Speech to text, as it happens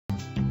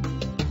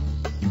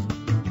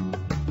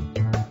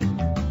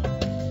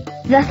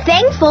The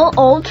Thankful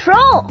Old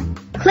Troll.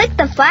 Click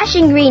the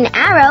flashing green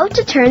arrow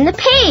to turn the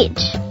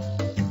page.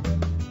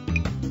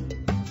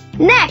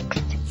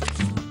 Next.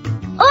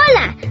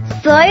 Hola,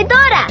 soy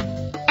Dora.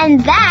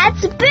 And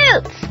that's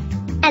Boots.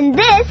 And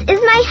this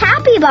is my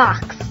happy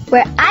box,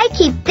 where I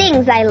keep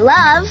things I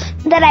love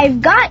that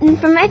I've gotten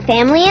from my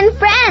family and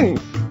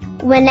friends.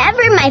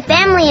 Whenever my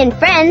family and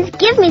friends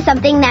give me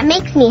something that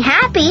makes me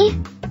happy,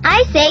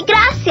 I say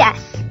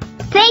gracias.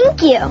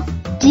 Thank you.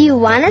 Do you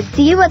want to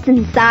see what's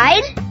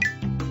inside?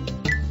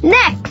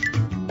 Next.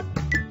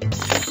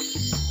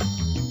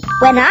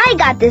 When I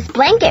got this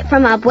blanket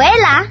from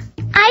Abuela,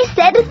 I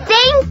said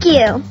thank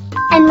you.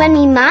 And when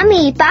mi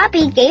mami y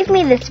papi gave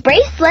me this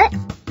bracelet,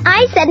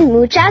 I said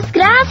muchas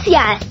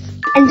gracias.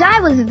 And I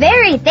was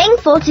very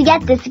thankful to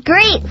get this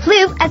great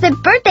flute as a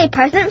birthday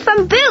present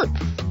from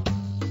Boots.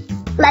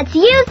 Let's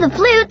use the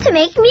flute to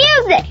make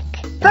music.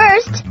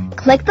 First,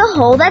 click the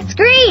hole that's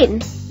green,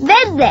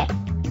 verde.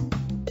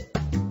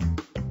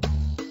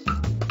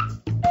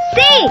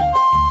 Sí!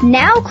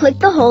 Now click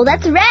the hole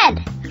that's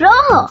red,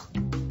 rojo.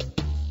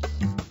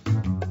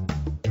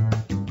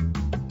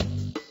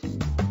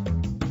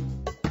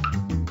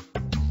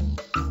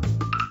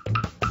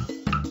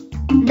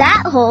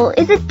 That hole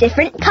is a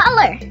different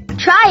color.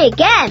 Try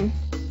again.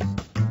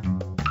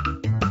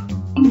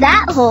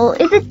 That hole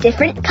is a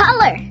different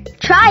color.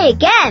 Try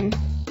again.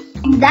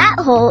 That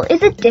hole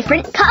is a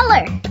different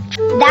color.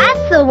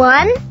 That's the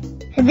one.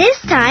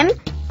 This time,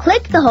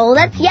 click the hole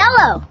that's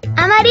yellow,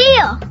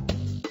 amarillo.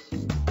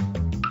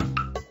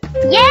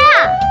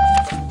 Yeah!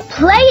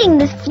 Playing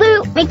this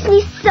flute makes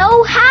me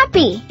so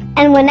happy.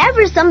 And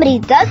whenever somebody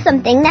does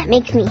something that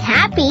makes me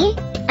happy,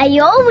 I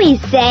always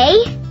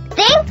say,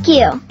 thank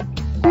you.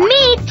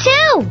 Me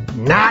too!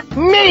 Not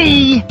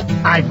me!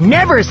 I've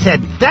never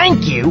said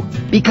thank you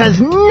because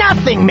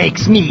nothing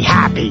makes me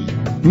happy.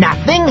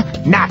 Nothing,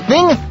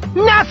 nothing,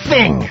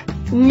 nothing!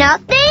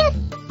 Nothing?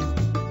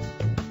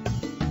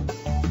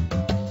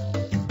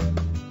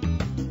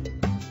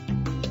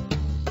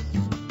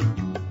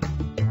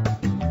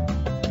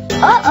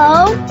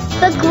 Uh-oh!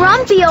 The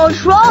grumpy old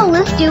troll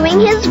is doing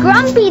his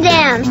grumpy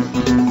dance.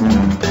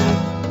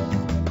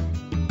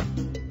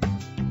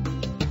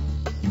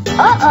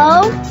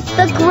 Uh-oh!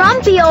 The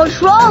grumpy old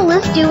troll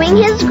is doing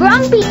his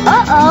grumpy...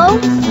 Uh-oh!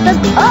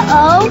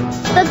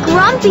 The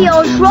grumpy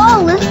old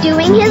troll is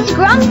doing his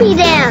grumpy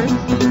dance.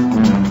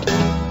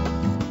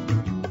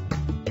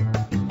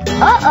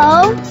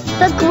 Uh-oh!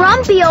 The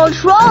grumpy old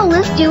troll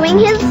is doing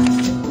his...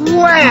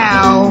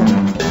 Well,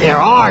 there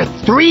are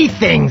 3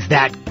 things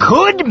that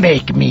could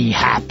make me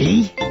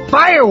happy.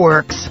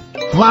 Fireworks,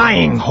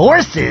 flying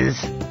horses,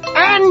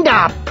 and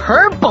a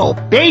purple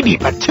baby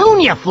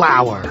petunia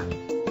flower.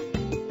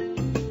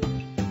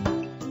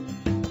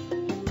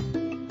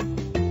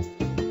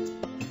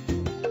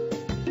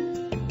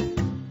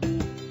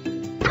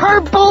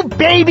 Purple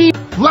baby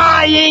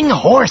flying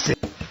horses.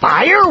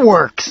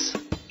 Fireworks.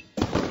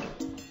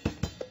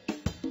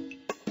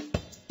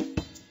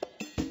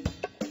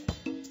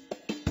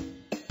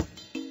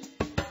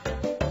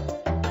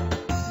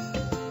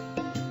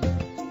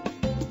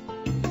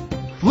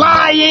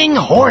 Flying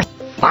horse.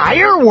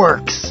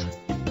 Fireworks.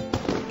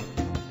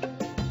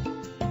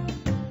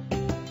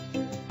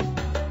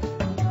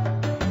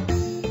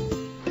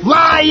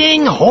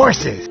 Flying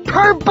horses.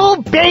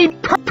 Purple baby.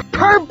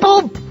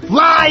 Purple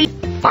fly.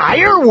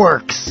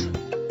 Fireworks.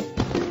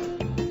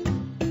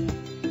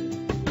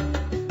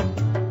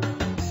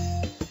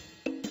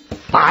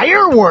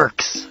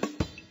 Fireworks.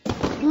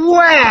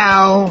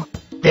 Well,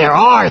 there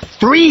are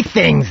 3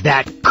 things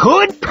that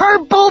could.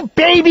 Purple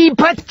baby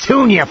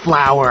petunia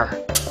flower.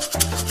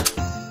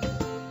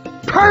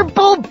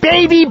 Purple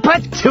baby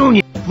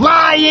petunia.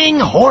 Flying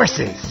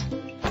horses.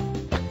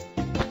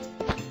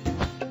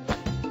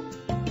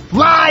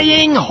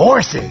 Flying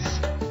horses.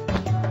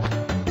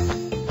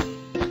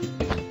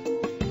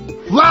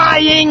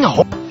 Flying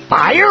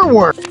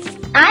fireworks.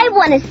 I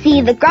want to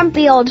see the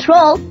grumpy old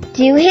troll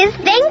do his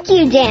thank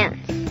you dance.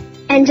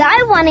 And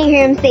I want to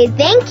hear him say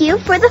thank you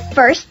for the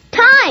first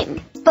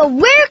time. But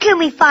where can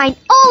we find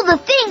all the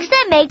things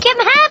that make him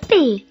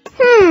happy?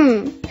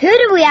 Who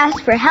do we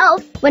ask for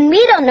help when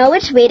we don't know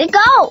which way to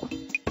go?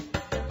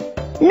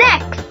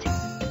 Next.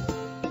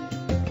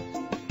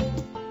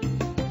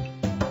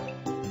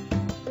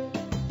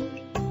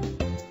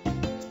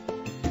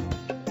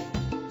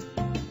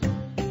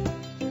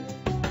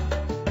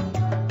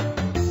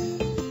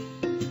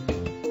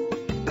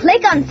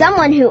 Click on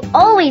someone who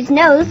always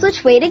knows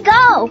which way to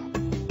go.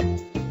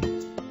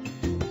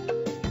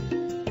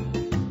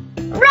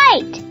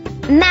 Right!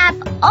 Map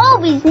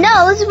always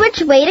knows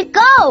which way to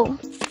go.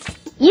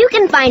 You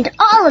can find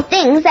all the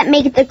things that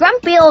make the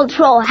grumpy old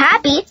troll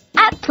happy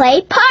at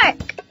Play Park.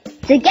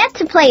 To get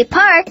to Play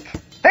Park,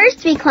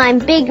 first we climb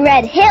Big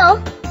Red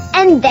Hill,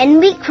 and then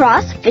we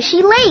cross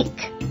Fishy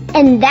Lake.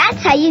 And that's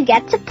how you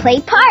get to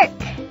Play Park.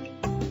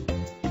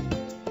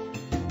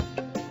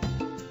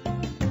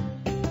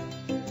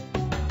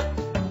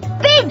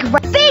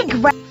 Big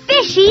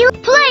Fishy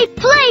Play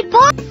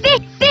Park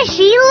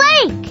Fishy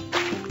Lake.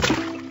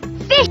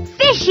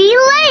 Fishy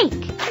Lake.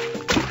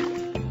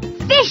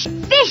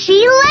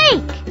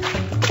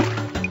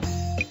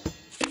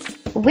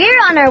 We're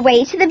on our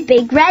way to the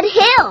Big Red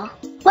Hill.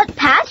 What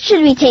path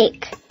should we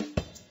take?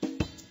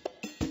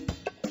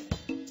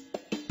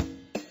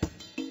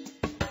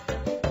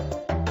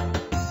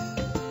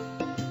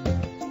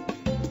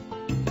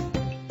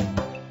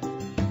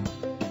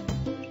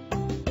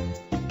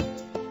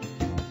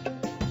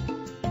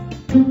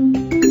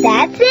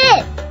 That's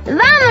it!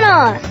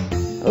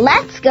 Vámonos!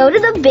 Let's go to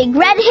the Big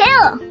Red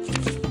Hill.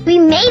 We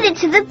made it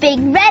to the Big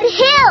Red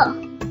Hill.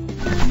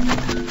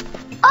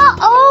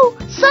 Uh-oh!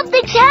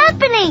 Something's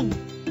happening!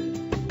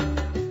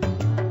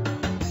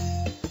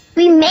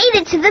 We made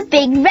it to the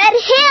Big Red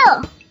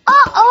Hill.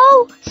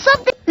 Uh-oh!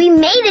 We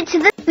made it to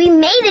the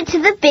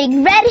Big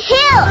Red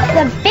Hill.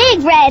 The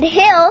Big Red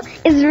Hill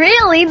is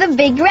really the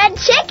Big Red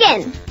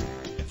Chicken.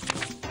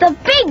 The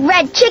Big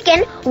Red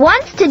Chicken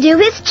wants to do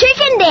his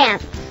chicken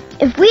dance.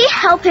 If we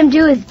help him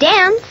do his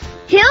dance,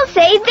 he'll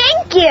say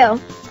thank you.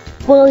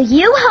 Will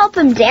you help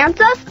him dance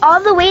us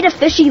all the way to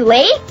Fishy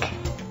Lake?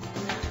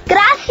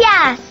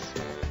 Gracias!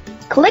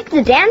 Click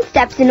the dance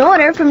steps in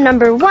order from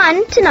number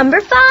 1 to number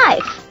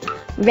 5.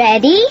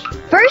 Ready?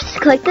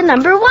 First click the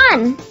number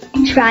 1.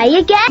 Try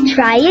again.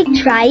 Try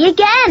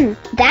again.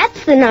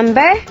 That's the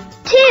number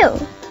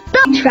 2.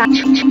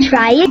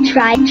 Try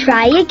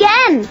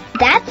again.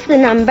 That's the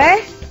number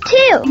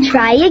 2.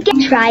 Try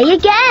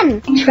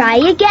again.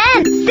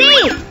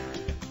 See!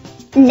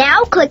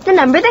 Now click the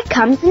number that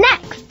comes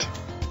next.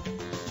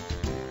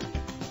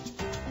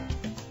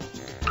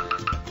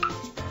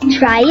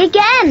 Try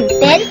again.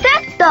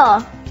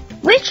 Perfecto!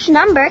 Which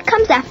number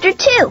comes after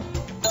 2?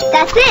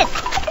 That's it!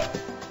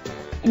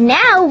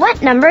 Now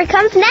what number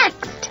comes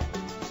next?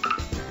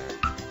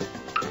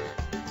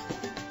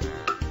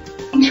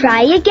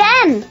 Try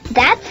again.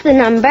 That's the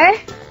number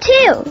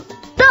 2.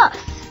 Dos.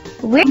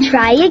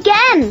 Try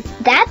again.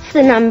 That's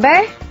the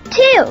number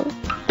 2.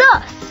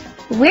 Dos.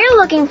 We're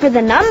looking for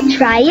the number.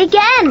 Try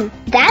again.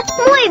 That's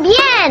muy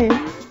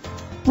bien.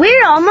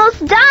 We're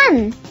almost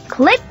done.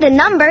 Click the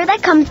number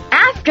that comes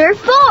after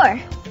 4.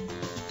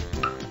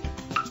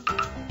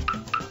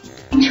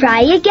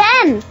 Try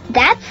again.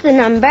 That's the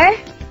number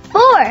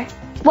 4.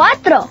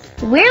 Cuatro.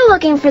 We're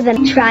looking for the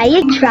try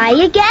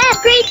again.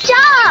 Great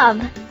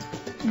job!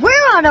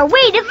 We're on our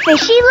way to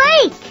Fishy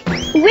Lake.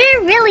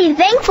 We're really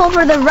thankful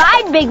for the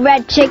ride, Big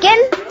Red Chicken.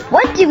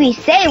 What do we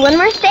say when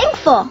we're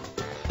thankful?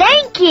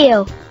 Thank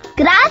you.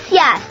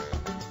 Gracias.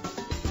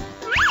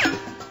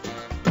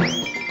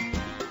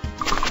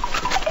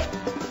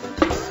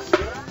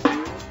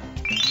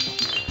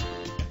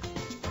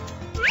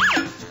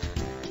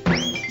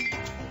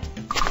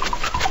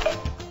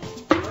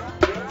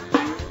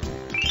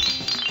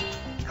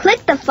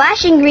 Click the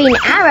flashing green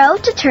arrow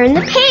to turn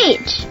the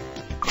page.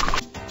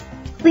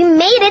 We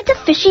made it to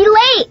Fishy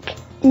Lake.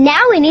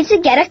 Now we need to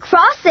get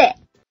across it.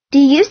 Do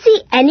you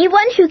see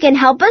anyone who can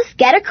help us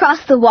get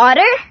across the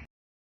water?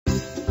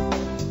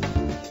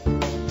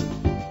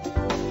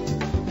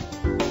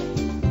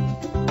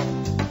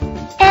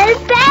 El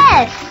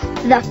pez!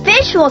 The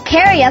fish will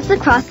carry us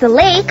across the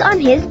lake on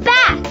his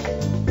back.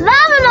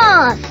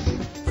 Vámonos!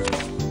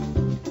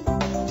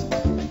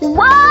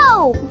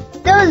 Whoa!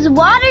 Those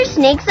water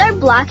snakes are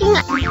blocking.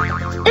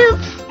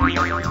 Oops!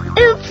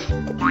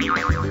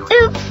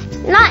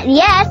 Not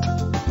yet.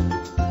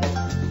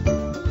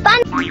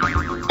 Fun.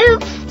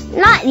 Oops!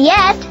 Not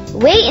yet.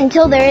 Wait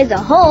until there is a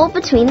hole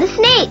between the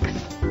snakes.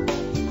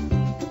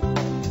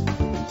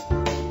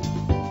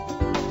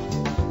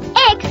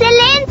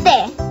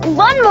 Excelente!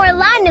 One more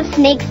line of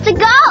snakes to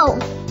go.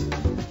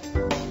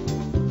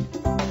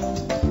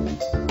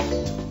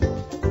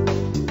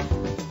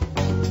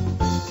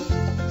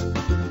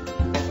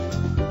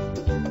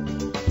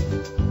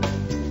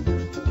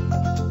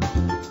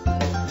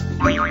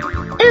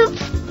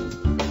 Oops!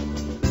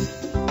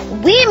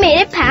 We made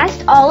it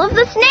past all of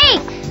the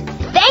snakes.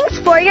 Thanks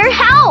for your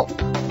help.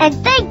 And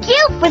thank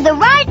you for the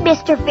ride,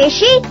 Mr.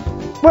 Fishy.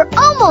 We're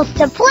almost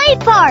to Play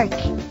Park.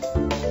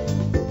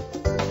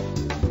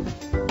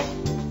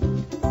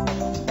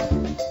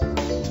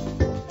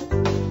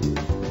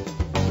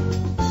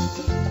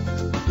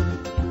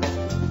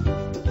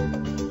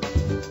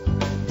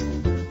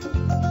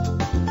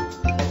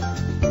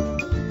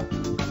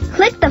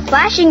 Click the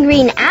flashing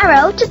green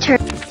arrow to turn.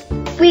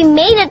 We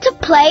made it to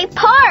Play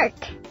Park.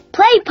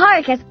 Play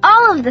Park has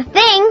all of the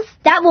things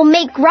that will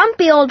make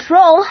Grumpy Old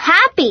Troll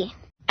happy.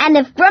 And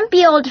if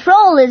Grumpy Old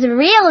Troll is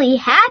really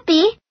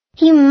happy,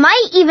 he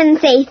might even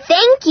say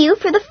thank you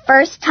for the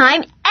first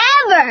time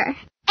ever.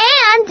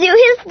 And do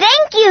his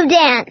thank you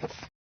dance.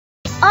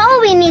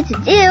 All we need to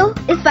do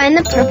is find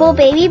the purple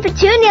baby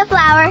petunia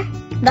flower,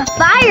 the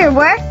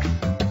fireworks,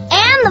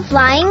 and the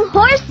flying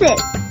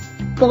horses.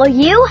 Will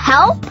you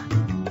help?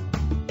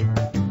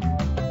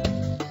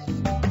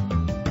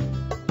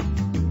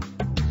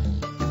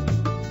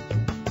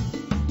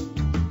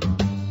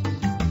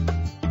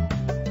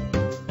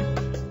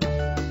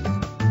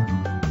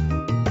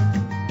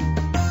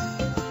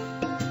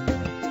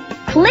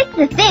 Click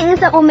the things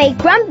that will make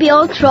Grumpy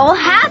Old Troll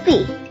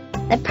happy.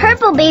 The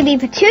purple baby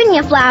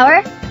petunia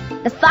flower,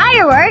 the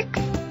fireworks,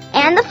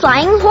 and the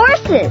flying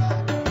horses.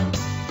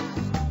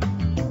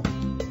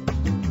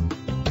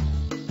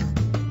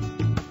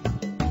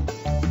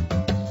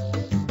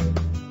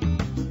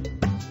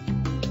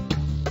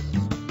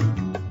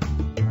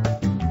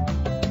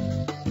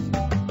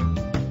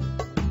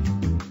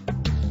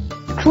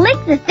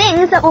 Click the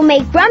things that will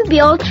make Grumpy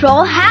Old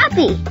Troll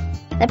happy.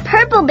 The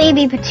purple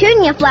baby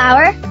petunia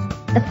flower,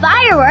 the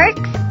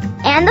fireworks,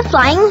 and the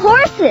flying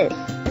horses.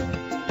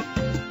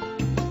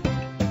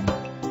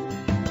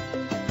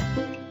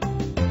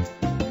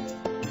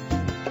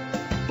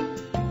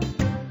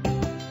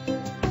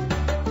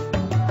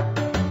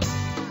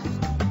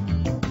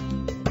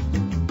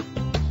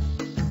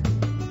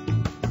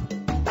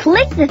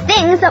 Click the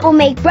things that will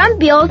make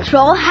Grumpy Old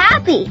Troll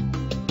happy.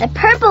 The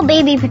purple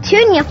baby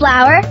petunia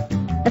flower,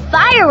 the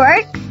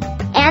fireworks,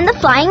 and the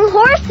flying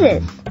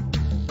horses.